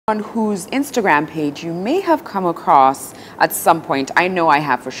On whose Instagram page you may have come across at some point. I know I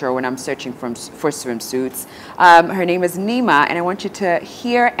have for sure when I'm searching for swimsuits. Her name is Nima, and I want you to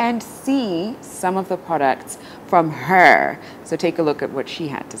hear and see some of the products from her. So take a look at what she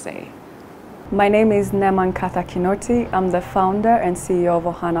had to say. My name is Neman Katha Kinoti. I'm the founder and CEO of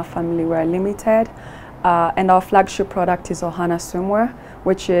Ohana Family Wear Limited. And our flagship product is Ohana Swimwear,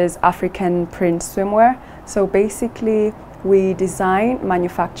 which is African print swimwear. So basically, we design,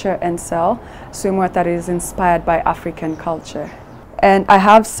 manufacture, and sell swimwear that is inspired by African culture. And I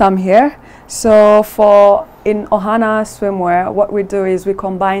have some here. So in Ohana Swimwear, what we do is we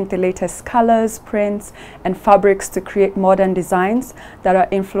combine the latest colors, prints, and fabrics to create modern designs that are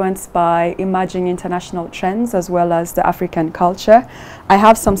influenced by emerging international trends as well as the African culture. I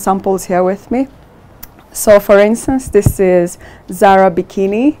have some samples here with me. So for instance, this is Zara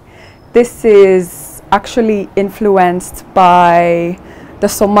Bikini. This is actually influenced by the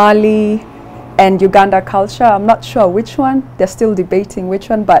Somali and Uganda culture. I'm not sure which one. They're still debating which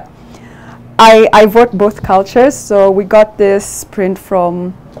one, but I vote both cultures. So we got this print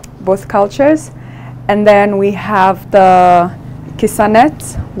from both cultures. And then we have the Kisanet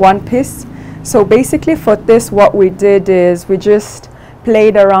one piece. So basically for this, what we did is we just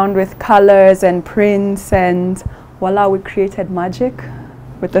played around with colors and prints, and voila, we created magic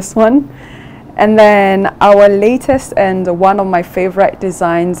with this one. And then our latest and one of my favorite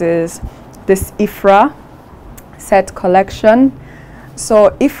designs is this Ifra set collection.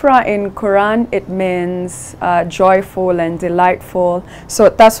 So Ifra in Quran, it means joyful and delightful. So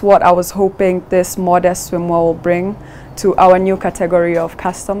that's what I was hoping this modest swimwear will bring to our new category of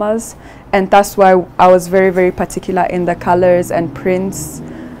customers. And that's why I was very, very particular in the colors and prints.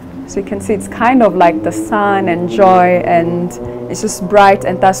 So you can see it's kind of like the sun and joy, and it's just bright,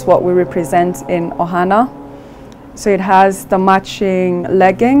 and that's what we represent in Ohana. So it has the matching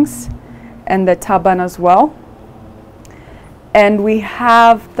leggings and the turban as well. And we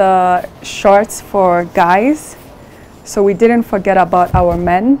have the shorts for guys. So we didn't forget about our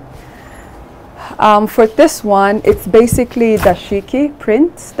men. For this one, it's basically the shiki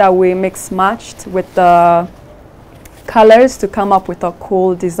print that we mix matched with the colors to come up with a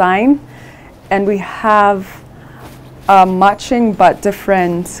cool design. And we have matching but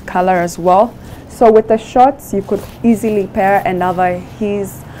different color as well. So with the shorts, you could easily pair another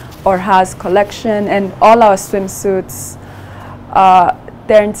his or hers collection, and all our swimsuits,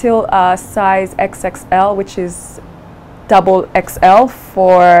 they're until size XXL, which is double XL.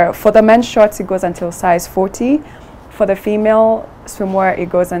 For the men's shorts, it goes until size 40. For the female swimwear, it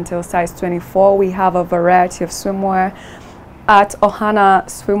goes until size 24. We have a variety of swimwear. At Ohana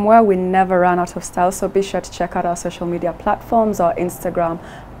Swimwear, we never run out of style, so be sure to check out our social media platforms, our Instagram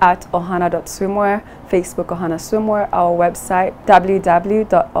at ohana.swimwear, Facebook Ohana Swimwear, our website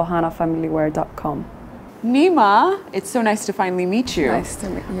www.ohanafamilywear.com. Nima, it's so nice to finally meet you. Nice to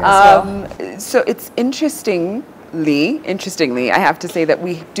meet you as well. So it's interestingly, I have to say that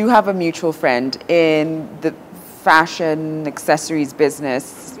we do have a mutual friend in the fashion accessories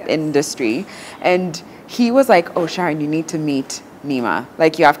business industry, and he was like, "Oh, Sharon, you need to meet Nima.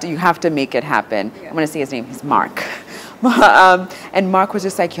 Like you have to make it happen." I'm gonna say his name. He's Mark. And Mark was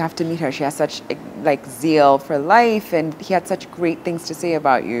just like, "You have to meet her. She has such like zeal for life, and he had such great things to say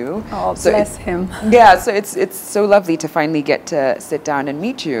about you." Oh, so bless him. Yeah, so it's so lovely to finally get to sit down and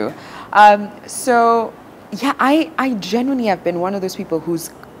meet you. So yeah, I genuinely have been one of those people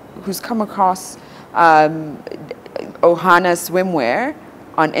who's come across Ohana Swimwear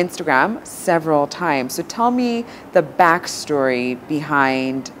on Instagram several times. So tell me the backstory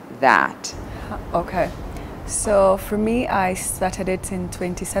behind that. Okay. So for me, I started it in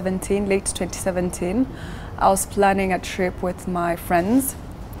 2017, late 2017. I was planning a trip with my friends.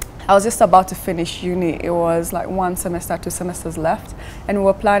 I was just about to finish uni. It was like 1 semester, 2 semesters left. And we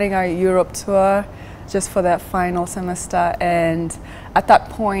were planning our Europe tour just for that final semester. And at that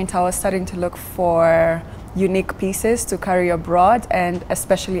point, I was starting to look for unique pieces to carry abroad, and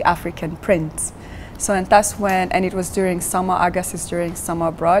especially African prints. So and that's when, and it was during summer, August is during summer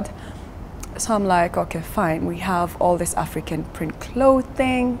abroad. So I'm like, okay, fine, we have all this African print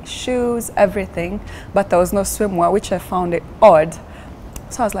clothing, shoes, everything, but there was no swimwear, which I found it odd.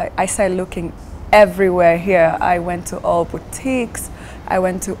 So I was like, I started looking everywhere here. I went to all boutiques, I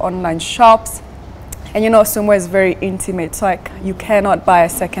went to online shops, and you know, swimwear is very intimate, so like you cannot buy a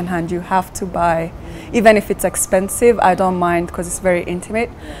secondhand, you have to buy. Even if it's expensive, I don't mind because it's very intimate.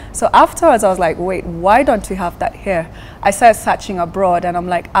 So afterwards, I was like, wait, why don't we have that here? I started searching abroad, and I'm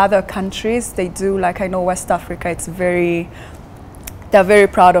like, other countries, they do, like I know West Africa, they're very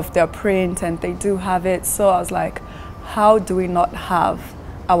proud of their print, and they do have it. So I was like, how do we not have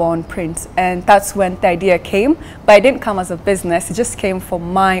our own print. And that's when the idea came, but it didn't come as a business. It just came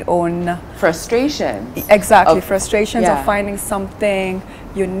from my own frustrations. Exactly, frustrations of finding something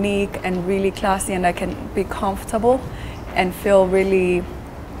unique and really classy, and I can be comfortable and feel really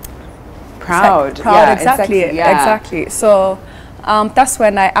proud. Exactly. So that's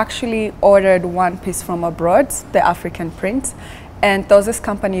when I actually ordered one piece from abroad, the African print. And there was this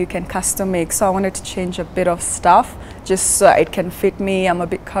company you can custom make, so I wanted to change a bit of stuff just so it can fit me. I'm a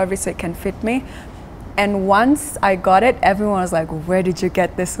bit curvy, so it can fit me. And once I got it, everyone was like, where did you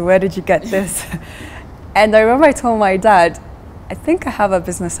get this? Where did you get this? And I remember I told my dad, I think I have a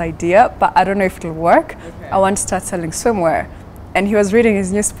business idea, but I don't know if it'll work. I want to start selling swimwear. And he was reading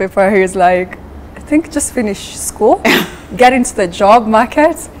his newspaper. He was like, I think just finish school, get into the job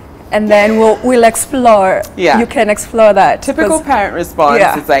market, and then we'll explore. Yeah. You can explore that. Typical parent response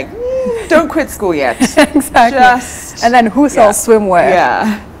is like, don't quit school yet. Exactly. And then who sells swimwear?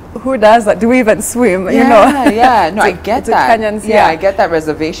 Yeah. Who does that? Do we even swim? Yeah, you know? Yeah. No, I get that. Kenyans, I get that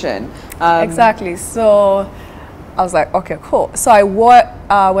reservation. Exactly. So I was like, okay, cool. So I wore,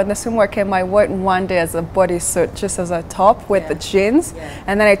 when the swimwear came, I wore it one day as a bodysuit, just as a top with the jeans.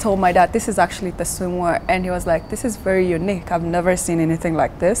 And then I told my dad, this is actually the swimwear. And he was like, this is very unique. I've never seen anything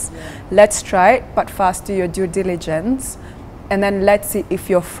like this. Let's try it, but first do your due diligence. And then let's see if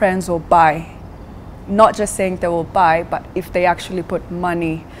your friends will buy. Not just saying they will buy, but if they actually put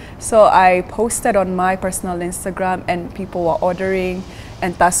money. So I posted on my personal Instagram and people were ordering.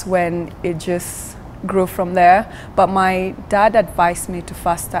 And that's when it just grew from there. But my dad advised me to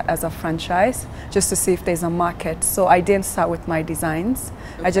first start as a franchise just to see if there's a market. So I didn't start with my designs.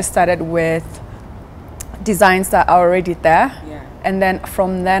 I just started with designs that are already there. And then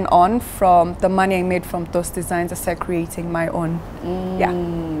from then on, from the money I made from those designs, I started creating my own.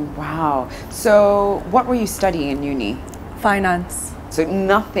 Wow. So what were you studying in uni? Finance. So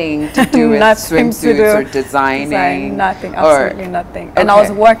nothing to do with swimsuits or designing? Nothing, absolutely nothing. And I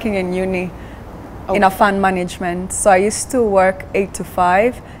was working in uni in a fund management. So I used to work 8 to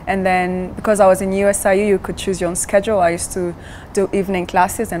 5. And then because I was in USIU, you could choose your own schedule. I used to do evening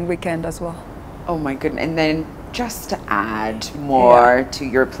classes and weekend as well. Oh my goodness. And then just to add more to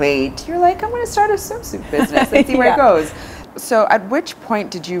your plate, you're like, I'm going to start a swimsuit business and see where it goes. So at which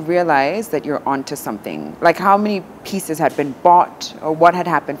point did you realize that you're onto something? Like how many pieces had been bought, or what had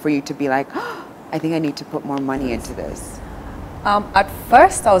happened for you to be like, oh, I think I need to put more money into this? At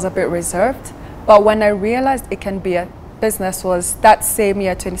first I was a bit reserved, but when I realized it can be a business was that same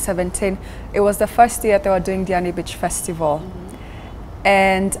year, 2017. It was the first year they were doing the Diani Beach Festival.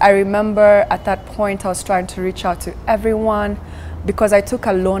 And I remember at that point I was trying to reach out to everyone because I took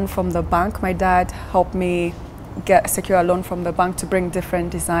a loan from the bank. My dad helped me secure a loan from the bank to bring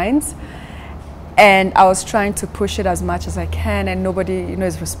different designs. And I was trying to push it as much as I can, and nobody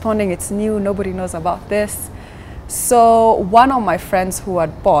is responding. It's new, nobody knows about this. So one of my friends who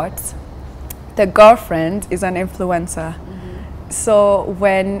had bought, the girlfriend is an influencer. So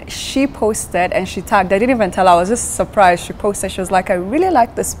when she posted and she tagged, I didn't even tell her, I was just surprised. She posted, she was like, I really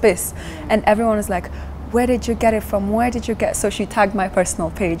like this piece. And everyone was like, where did you get it from? Where did you get it? So she tagged my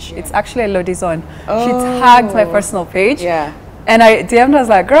personal page. It's actually Elodie's on. She tagged my personal page. And I DM'd her, I was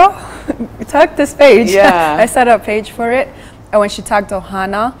like, girl, you tagged this page. I set up a page for it. And when she tagged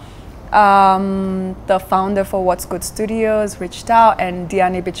Ohana, the founder for What's Good Studios reached out, and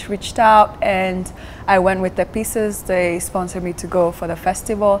Diani Beach reached out, and I went with the pieces. They sponsored me to go for the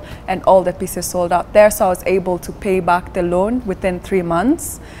festival, and all the pieces sold out there. So I was able to pay back the loan within 3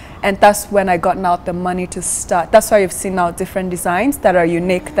 months. And that's when I got out the money to start. That's why you've seen now different designs that are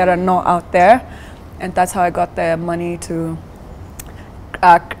unique, that are not out there. And that's how I got the money to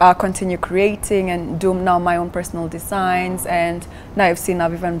continue creating and do now my own personal designs. And now you've seen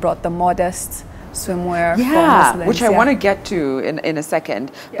I've even brought the modest swimwear for Muslims. Which I want to get to in a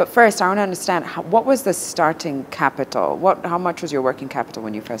second. But first, I want to understand, what was the starting capital? How much was your working capital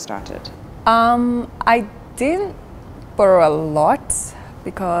when you first started? I didn't borrow a lot,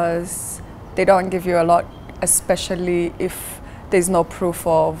 because they don't give you a lot, especially if there's no proof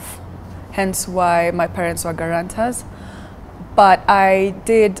of, hence why my parents were guarantors. But I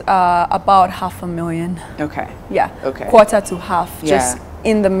did about $500,000. Quarter to half, just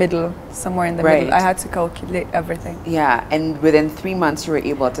in the middle, somewhere in the middle. I had to calculate everything. And within 3 months you were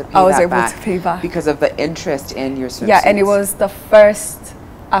able to pay I was able to pay back. Because of the interest in your swimsuits. And it was the first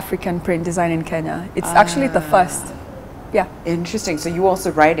African print design in Kenya. It's actually the first. Interesting. So you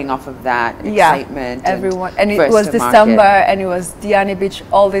also riding off of that excitement. Everyone. And it was December, and it was Diani Beach,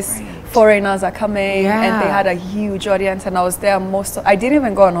 all these foreigners are coming, and they had a huge audience, and I was there I didn't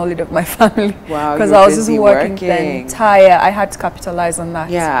even go on holiday with my family. Wow, because I was just working the entire, I had to capitalize on that.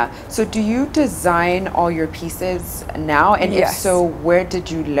 Yeah. So do you design all your pieces now? And if so, where did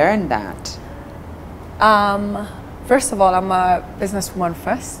you learn that? First of all, I'm a businesswoman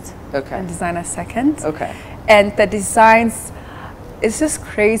first. Okay. And designer second. Okay. And the designs, it's just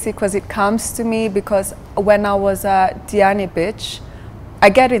crazy because it comes to me because when I was at Diani Beach, I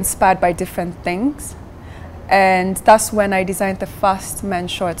get inspired by different things. And that's when I designed the first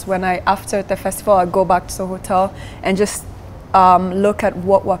men's shorts. When after the festival, I go back to the hotel and just look at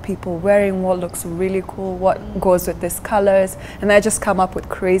what were people wearing, what looks really cool, what goes with these colors. And I just come up with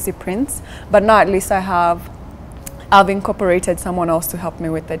crazy prints. But now at least I've incorporated someone else to help me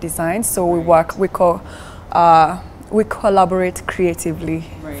with the design. So we collaborate creatively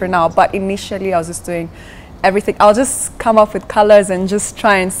for now. But initially I was just doing everything. I'll just come up with colors and just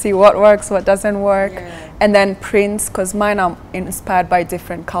try and see what works, what doesn't work. And then prints, because mine are inspired by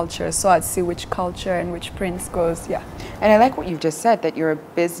different cultures. So I'd see which culture and which prints goes, And I like what you've just said, that you're a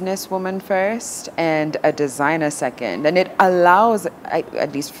businesswoman first and a designer second. And it allows,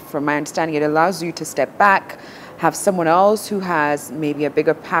 at least from my understanding, it allows you to step back, have someone else who has maybe a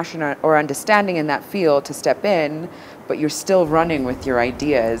bigger passion or understanding in that field to step in, but you're still running with your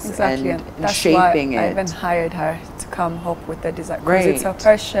ideas and shaping it. I even hired her to come help with the design because it's her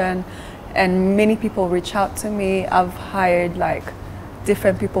passion, and many people reach out to me. I've hired like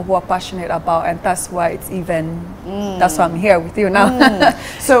different people who are passionate about, and that's why it's even that's why I'm here with you now.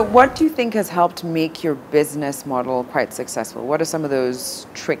 So what do you think has helped make your business model quite successful? What are some of those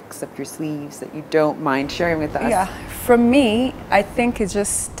tricks up your sleeves that you don't mind sharing with us? For me, I think it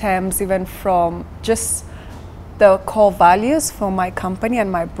just stems even from just the core values for my company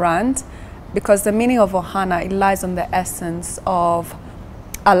and my brand, because the meaning of Ohana, it lies on the essence of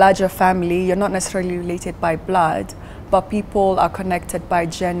a larger family. You're not necessarily related by blood, but people are connected by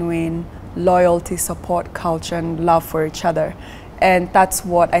genuine loyalty, support, culture, and love for each other. And that's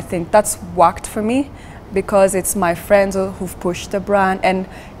what I think that's worked for me, because it's my friends who've pushed the brand. And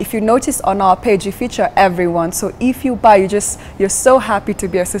if you notice on our page, we feature everyone. So if you buy, you're so happy to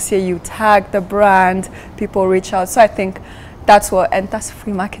be associated. You tag the brand, people reach out. So I think that's what, and that's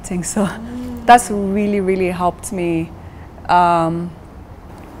free marketing. So that's really, really helped me.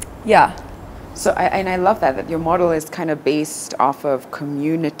 So I love that your model is kind of based off of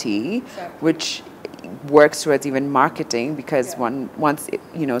community, which works towards even marketing, because once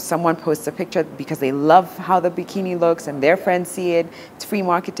someone posts a picture because they love how the bikini looks and their friends see it, it's free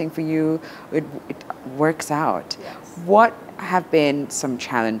marketing for you. It works out. What have been some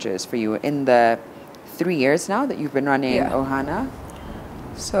challenges for you in the 3 years now that you've been running Ohana?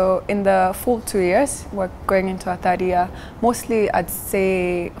 So in the full 2 years, we're going into our third year. Mostly I'd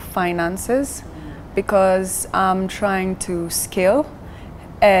say finances, because I'm trying to scale,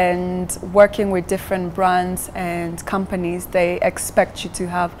 and working with different brands and companies, they expect you to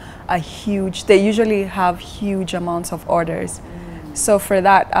have they usually have huge amounts of orders. So for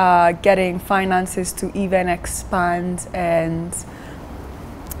that, getting finances to even expand and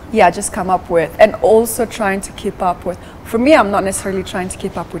just come up with, and also trying to keep up with, for me, I'm not necessarily trying to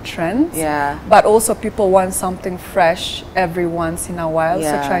keep up with trends, but also people want something fresh every once in a while,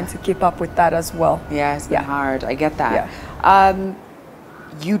 so trying to keep up with that as well. It's been hard, I get that.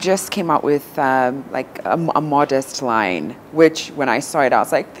 You just came out with like a modest line, which when I saw it, I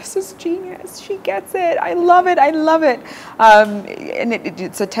was like, this is genius, she gets it, I love it, I love it. And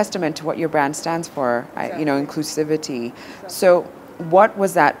it's a testament to what your brand stands for, inclusivity. So what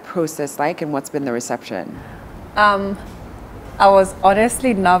was that process like, and what's been the reception? I was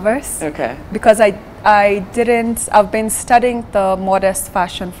honestly nervous. Okay. Because I've been studying the modest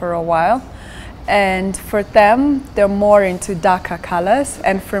fashion for a while, and for them, they're more into darker colors,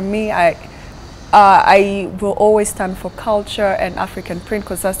 and for me, I will always stand for culture and African print,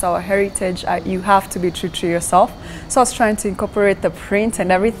 because that's our heritage. You have to be true to yourself. So I was trying to incorporate the print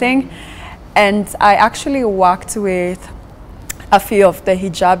and everything, and I actually worked with a few of the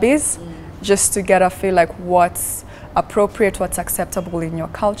hijabis just to get a feel like what's appropriate, what's acceptable in your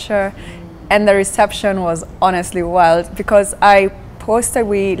culture. And the reception was honestly wild, because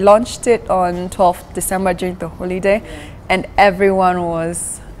we launched it on 12th December during the holiday, and everyone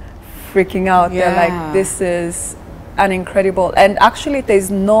was freaking out. They're like, this is an incredible, and actually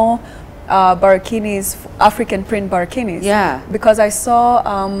there's no barakinis, African print barakinis. Because I saw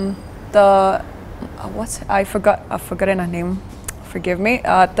I've forgotten her name, forgive me,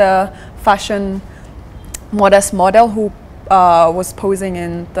 the fashion modest model who was posing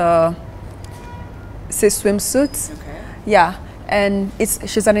in the swimsuits. and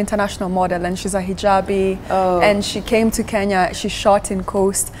she's an international model, and she's a hijabi, and she came to Kenya. She shot in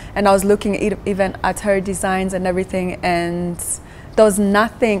Coast, and I was looking even at her designs and everything, and there was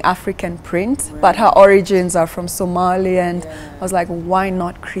nothing African print, but her origins are from Somalia, and I was like, why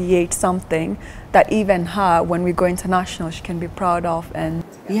not create something that even her, when we go international, she can be proud of? And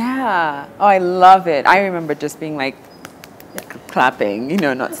yeah, oh, I love it. I remember just being like clapping, you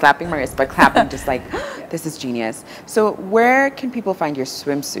know, not slapping my wrist, but clapping, just like, this is genius. So where can people find your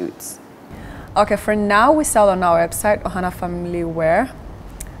swimsuits? Okay, for now we sell on our website,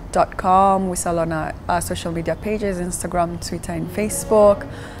 ohanafamilywear.com. We sell on our social media pages, Instagram, Twitter, and Facebook.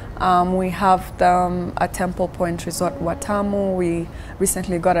 We have them at Temple Point Resort, Watamu. We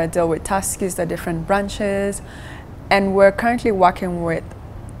recently got a deal with Tuskys, the different branches. And we're currently working with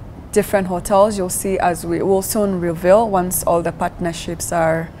different hotels. You'll see as we will soon reveal once all the partnerships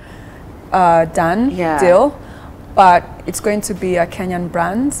are done, deal. But it's going to be a Kenyan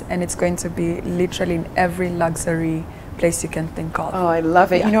brand, and it's going to be literally in every luxury place you can think of. Oh, I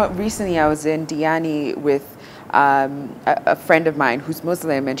love it. Yeah. You know, recently I was in Diani with a friend of mine who's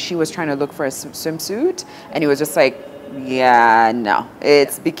Muslim, and she was trying to look for a swimsuit, and he was just like, yeah, no,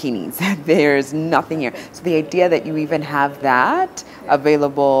 it's bikinis. There's nothing here. So the idea that you even have that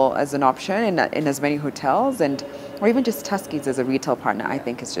available as an option in as many hotels, or even just Tuskys as a retail partner, I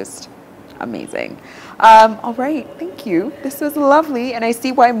think is just amazing. All right, thank you. This was lovely, and I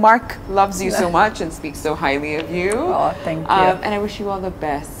see why Mark loves you so much and speaks so highly of you. Oh, thank you. And I wish you all the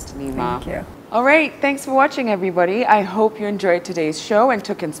best, Nima. Thank you. All right, thanks for watching, everybody. I hope you enjoyed today's show and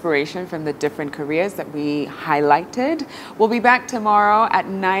took inspiration from the different careers that we highlighted. We'll be back tomorrow at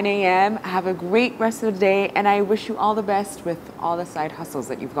 9 a.m. Have a great rest of the day, and I wish you all the best with all the side hustles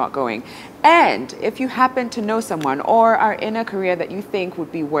that you've got going. And if you happen to know someone or are in a career that you think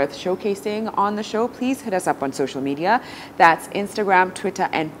would be worth showcasing on the show, please hit us up on social media. That's Instagram, Twitter,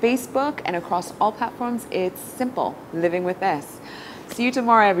 and Facebook. And across all platforms, it's simple, Living with S. See you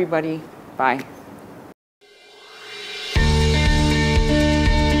tomorrow, everybody. Bye.